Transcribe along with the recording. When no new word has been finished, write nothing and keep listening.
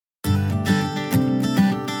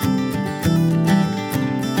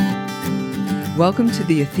Welcome to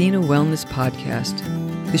the Athena Wellness Podcast,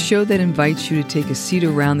 the show that invites you to take a seat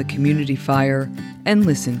around the community fire and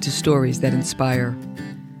listen to stories that inspire.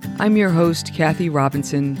 I'm your host, Kathy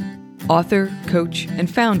Robinson, author, coach, and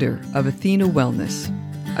founder of Athena Wellness,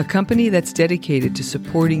 a company that's dedicated to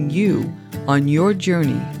supporting you on your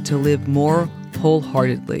journey to live more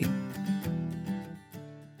wholeheartedly.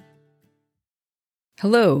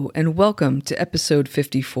 Hello, and welcome to episode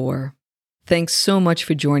 54. Thanks so much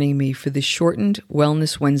for joining me for this shortened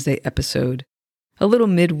Wellness Wednesday episode, a little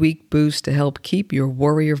midweek boost to help keep your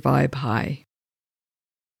warrior vibe high.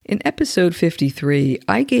 In episode 53,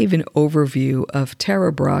 I gave an overview of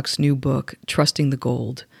Tara Brach's new book, Trusting the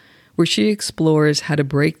Gold, where she explores how to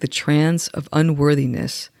break the trance of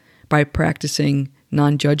unworthiness by practicing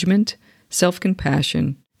non-judgment,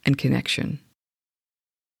 self-compassion, and connection.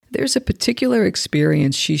 There's a particular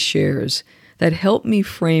experience she shares that helped me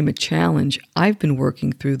frame a challenge I've been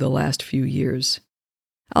working through the last few years.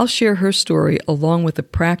 I'll share her story along with a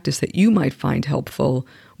practice that you might find helpful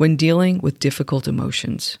when dealing with difficult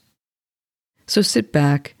emotions. So sit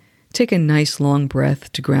back, take a nice long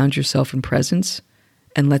breath to ground yourself in presence,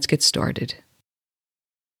 and let's get started.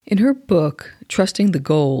 In her book, Trusting the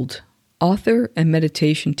Gold, author and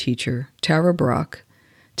meditation teacher Tara Brach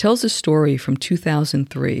tells a story from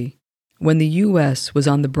 2003 when the U.S. was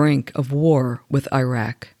on the brink of war with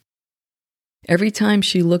Iraq. Every time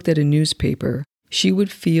she looked at a newspaper, she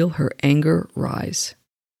would feel her anger rise.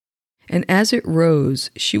 And as it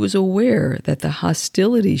rose, she was aware that the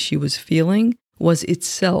hostility she was feeling was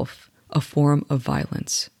itself a form of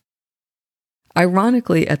violence.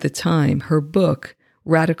 Ironically, at the time, her book,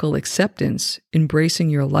 Radical Acceptance: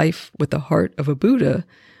 Embracing Your Life with the Heart of a Buddha,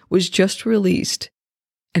 was just released,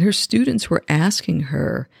 and her students were asking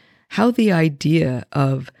her how the idea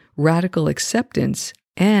of radical acceptance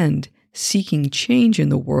and seeking change in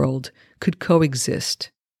the world could coexist.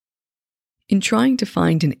 In trying to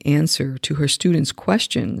find an answer to her students'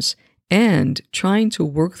 questions and trying to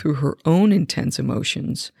work through her own intense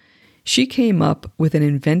emotions, she came up with an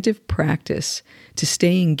inventive practice to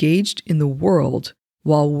stay engaged in the world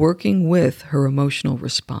while working with her emotional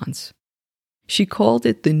response. She called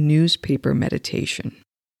it the newspaper meditation.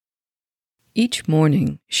 Each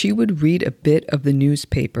morning, she would read a bit of the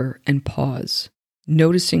newspaper and pause,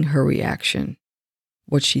 noticing her reaction,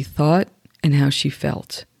 what she thought and how she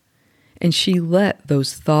felt. And she let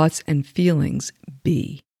those thoughts and feelings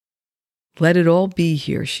be. Let it all be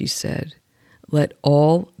here, she said. Let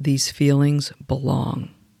all these feelings belong.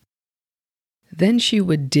 Then she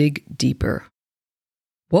would dig deeper.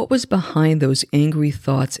 What was behind those angry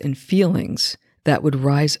thoughts and feelings that would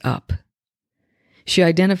rise up? She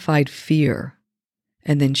identified fear,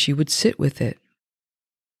 and then she would sit with it.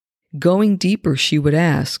 Going deeper, she would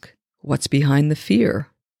ask, what's behind the fear?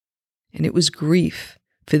 And it was grief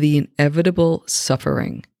for the inevitable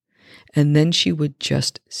suffering, and then she would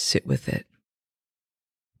just sit with it.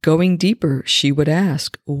 Going deeper, she would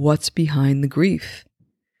ask, what's behind the grief?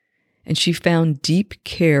 And she found deep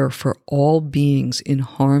care for all beings in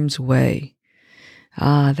harm's way.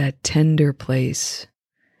 Ah, that tender place.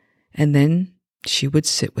 And then she would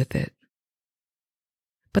sit with it.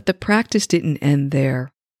 But the practice didn't end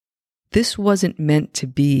there. This wasn't meant to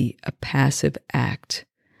be a passive act,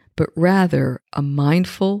 but rather a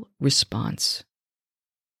mindful response.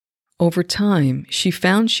 Over time, she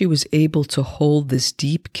found she was able to hold this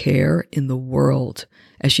deep care in the world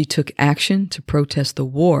as she took action to protest the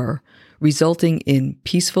war, resulting in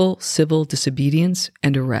peaceful civil disobedience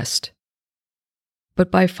and arrest. But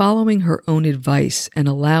by following her own advice and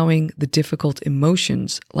allowing the difficult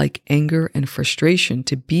emotions like anger and frustration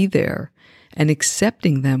to be there and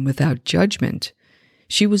accepting them without judgment,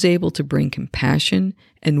 she was able to bring compassion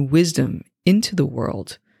and wisdom into the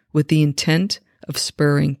world with the intent of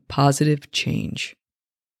spurring positive change.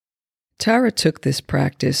 Tara took this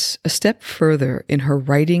practice a step further in her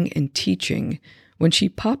writing and teaching when she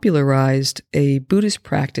popularized a Buddhist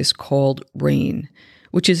practice called RAIN,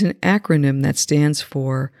 which is an acronym that stands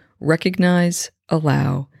for Recognize,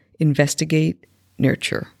 Allow, Investigate,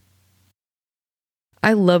 Nurture.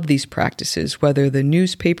 I love these practices, whether the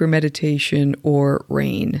newspaper meditation or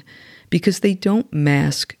RAIN, because they don't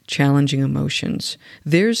mask challenging emotions.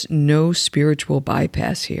 There's no spiritual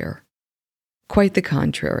bypass here. Quite the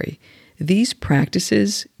contrary. These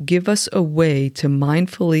practices give us a way to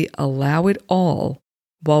mindfully allow it all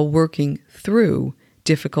while working through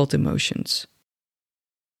difficult emotions.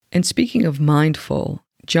 And speaking of mindful,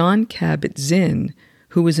 Jon Kabat-Zinn,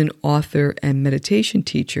 who is an author and meditation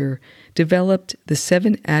teacher, developed the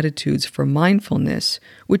 7 attitudes for mindfulness,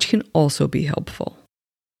 which can also be helpful.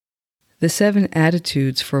 The 7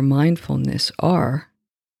 attitudes for mindfulness are: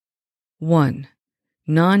 1.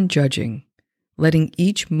 Non-judging, letting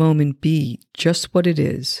each moment be just what it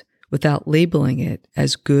is without labeling it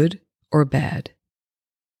as good or bad.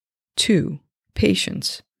 2.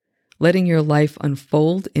 Patience, letting your life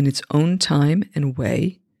unfold in its own time and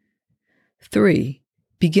way. 3.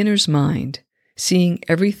 Beginner's mind, seeing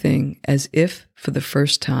everything as if for the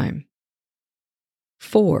first time.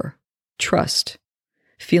 4. Trust,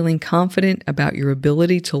 feeling confident about your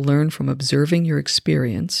ability to learn from observing your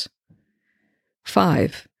experience.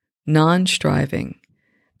 5. Non-striving,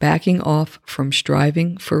 backing off from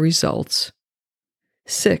striving for results.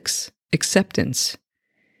 6. Acceptance,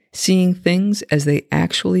 seeing things as they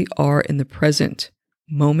actually are in the present,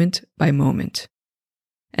 moment by moment.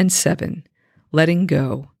 And 7. Letting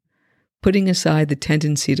go, putting aside the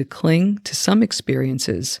tendency to cling to some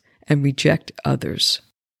experiences and reject others.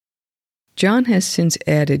 John has since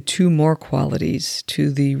added 2 more qualities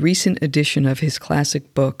to the recent edition of his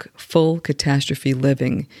classic book, Full Catastrophe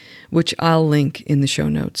Living, which I'll link in the show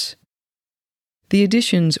notes. The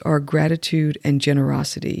additions are gratitude and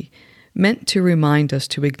generosity, meant to remind us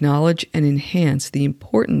to acknowledge and enhance the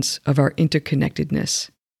importance of our interconnectedness.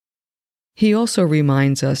 He also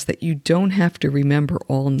reminds us that you don't have to remember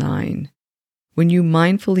all 9. When you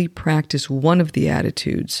mindfully practice one of the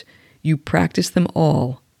attitudes, you practice them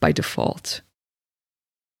all by default.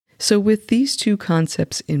 So with these 2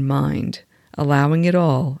 concepts in mind, allowing it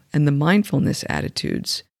all and the mindfulness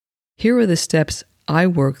attitudes, here are the steps I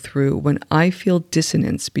work through when I feel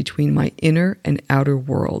dissonance between my inner and outer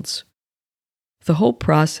worlds. The whole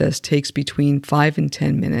process takes between 5 and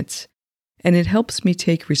 10 minutes, and it helps me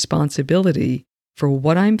take responsibility for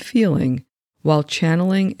what I'm feeling while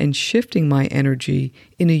channeling and shifting my energy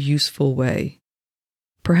in a useful way.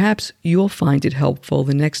 Perhaps you'll find it helpful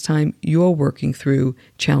the next time you're working through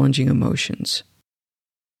challenging emotions.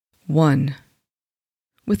 1.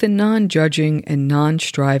 With a non-judging and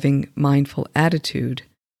non-striving mindful attitude,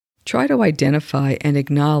 try to identify and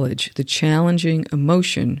acknowledge the challenging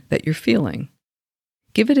emotion that you're feeling.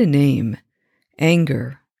 Give it a name: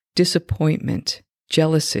 anger, disappointment,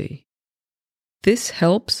 jealousy. This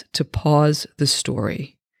helps to pause the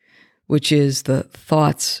story, which is the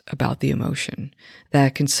thoughts about the emotion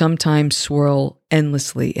that can sometimes swirl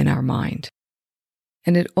endlessly in our mind.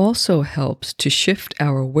 And it also helps to shift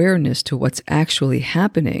our awareness to what's actually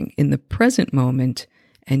happening in the present moment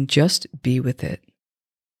and just be with it.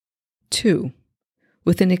 2.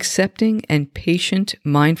 With an accepting and patient,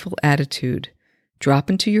 mindful attitude, drop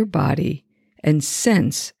into your body and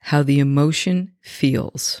sense how the emotion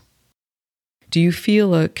feels. Do you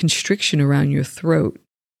feel a constriction around your throat,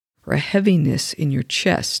 or a heaviness in your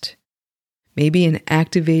chest, maybe an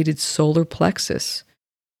activated solar plexus,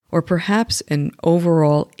 or perhaps an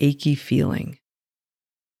overall achy feeling?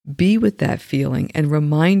 Be with that feeling and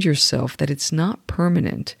remind yourself that it's not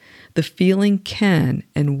permanent. The feeling can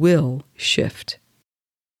and will shift.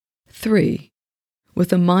 3.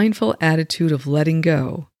 With a mindful attitude of letting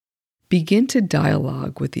go, begin to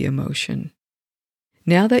dialogue with the emotion.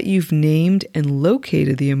 Now that you've named and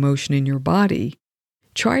located the emotion in your body,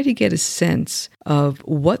 try to get a sense of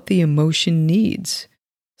what the emotion needs,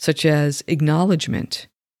 such as acknowledgement,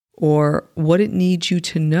 or what it needs you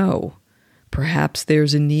to know. Perhaps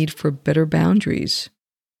there's a need for better boundaries.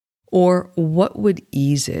 Or what would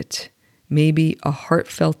ease it? Maybe a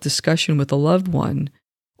heartfelt discussion with a loved one,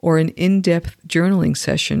 or an in-depth journaling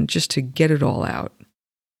session just to get it all out.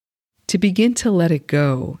 To begin to let it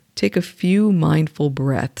go, take a few mindful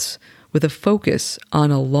breaths with a focus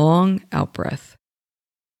on a long out-breath.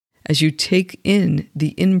 As you take in the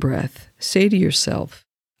in-breath, say to yourself,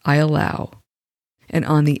 I allow. And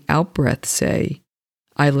on the out-breath, say,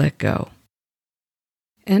 I let go.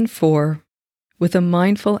 And 4, with a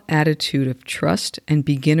mindful attitude of trust and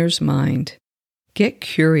beginner's mind, get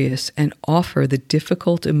curious and offer the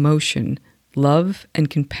difficult emotion, love and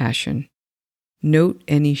compassion. Note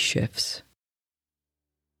any shifts.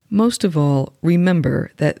 Most of all,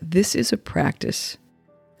 remember that this is a practice.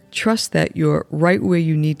 Trust that you're right where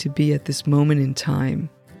you need to be at this moment in time.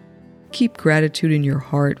 Keep gratitude in your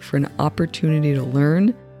heart for an opportunity to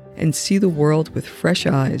learn and see the world with fresh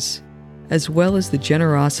eyes, as well as the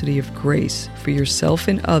generosity of grace for yourself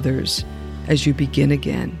and others as you begin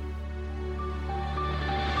again.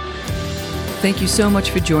 Thank you so much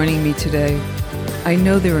for joining me today. I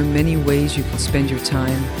know there are many ways you can spend your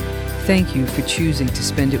time. Thank you for choosing to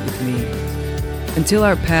spend it with me. Until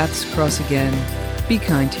our paths cross again, be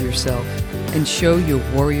kind to yourself and show your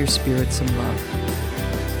warrior spirit some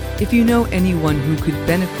love. If you know anyone who could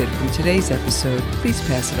benefit from today's episode, please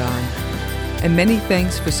pass it on. And many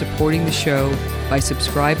thanks for supporting the show by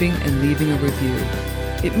subscribing and leaving a review.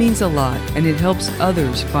 It means a lot, and it helps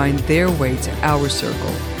others find their way to our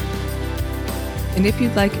circle. And if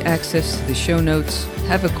you'd like access to the show notes,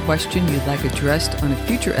 have a question you'd like addressed on a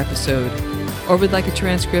future episode, or would like a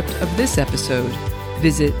transcript of this episode,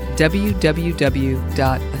 visit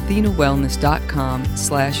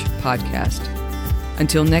www.athenawellness.com/podcast.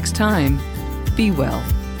 Until next time, be well.